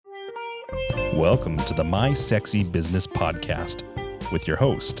Welcome to the My Sexy Business Podcast with your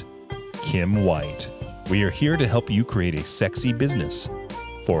host, Kim White. We are here to help you create a sexy business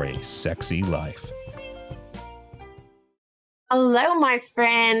for a sexy life. Hello, my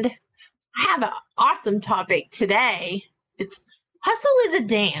friend. I have an awesome topic today. It's hustle is a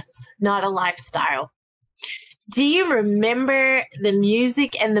dance, not a lifestyle. Do you remember the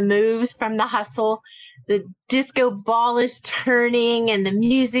music and the moves from the hustle? The disco ball is turning and the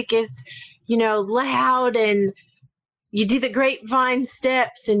music is, loud, and you do the grapevine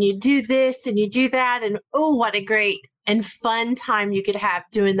steps and you do this and you do that. And oh, what a great and fun time you could have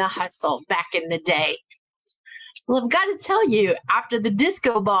doing the hustle back in the day. Well, I've got to tell you, after the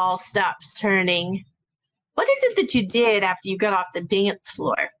disco ball stops turning, what is it that you did after you got off the dance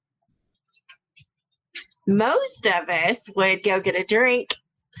floor? Most of us would go get a drink,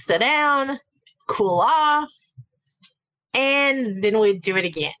 sit down, cool off, and then we'd do it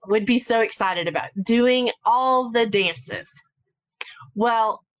again. We'd be so excited about doing all the dances.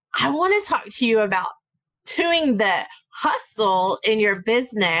 Well, I want to talk to you about doing the hustle in your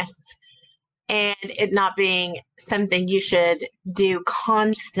business and it not being something you should do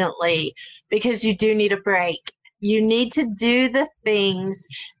constantly, because you do need a break. You need to do the things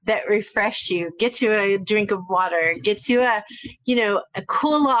that refresh you. Get you a drink of water, get you a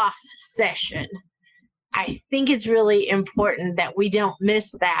cool off session. I think it's really important that we don't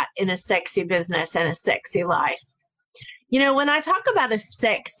miss that in a sexy business and a sexy life. When I talk about a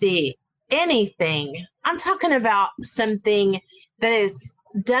sexy anything, I'm talking about something that is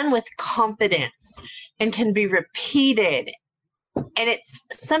done with confidence and can be repeated. And it's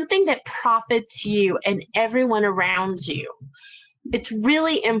something that profits you and everyone around you. It's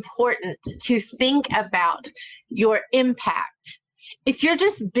really important to think about your impact. If you're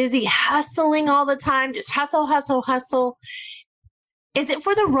just busy hustling all the time, just hustle, hustle, hustle, is it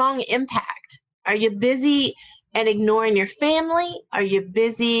for the wrong impact? Are you busy and ignoring your family? Are you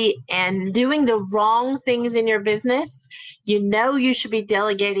busy and doing the wrong things in your business? You should be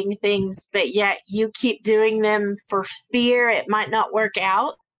delegating things, but yet you keep doing them for fear it might not work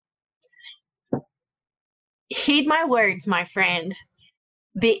out. Heed my words, my friend.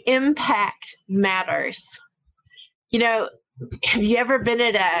 The impact matters. Have you ever been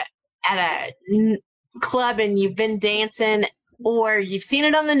at a club and you've been dancing, or you've seen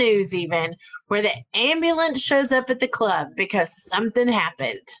it on the news even, where the ambulance shows up at the club because something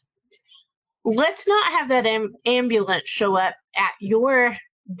happened? Let's not have that ambulance show up at your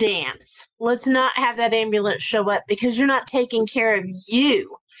dance. Let's not have that ambulance show up because you're not taking care of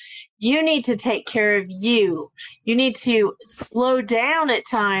you. You need to take care of you. You need to slow down at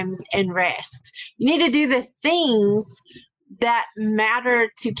times and rest. You need to do the things that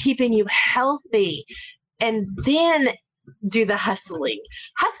matter to keeping you healthy, and then do the hustling.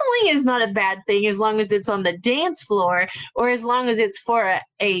 Hustling is not a bad thing as long as it's on the dance floor or as long as it's for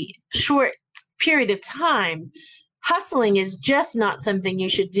a short period of time. Hustling is just not something you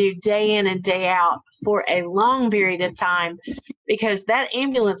should do day in and day out for a long period of time, because that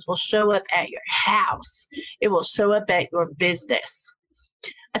ambulance will show up at your house. It will show up at your business.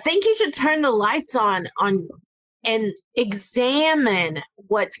 I think you should turn the lights on and examine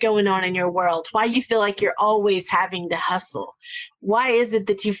what's going on in your world, why you feel like you're always having to hustle. Why is it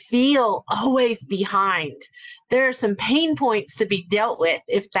that you feel always behind? There are some pain points to be dealt with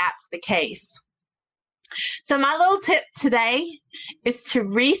if that's the case. So my little tip today is to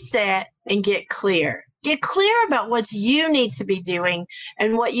reset and get clear. Get clear about what you need to be doing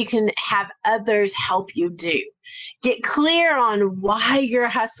and what you can have others help you do. Get clear on why you're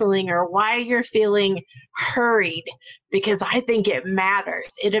hustling or why you're feeling hurried, because I think it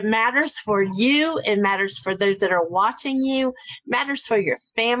matters. It matters for you. It matters for those that are watching you. It matters for your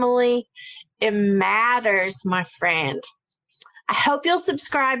family. It matters, my friend. I hope you'll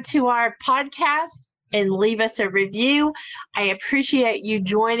subscribe to our podcast and leave us a review. I appreciate you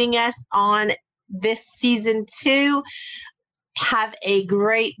joining us on this season 2. Have a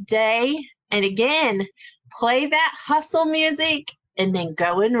great day. And again, play that hustle music and then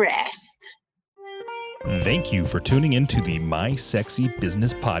go and rest. Thank you for tuning into the My Sexy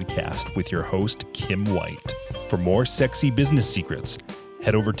Business Podcast with your host, Kim White. For more sexy business secrets,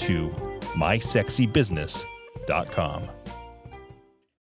 head over to mysexybusiness.com.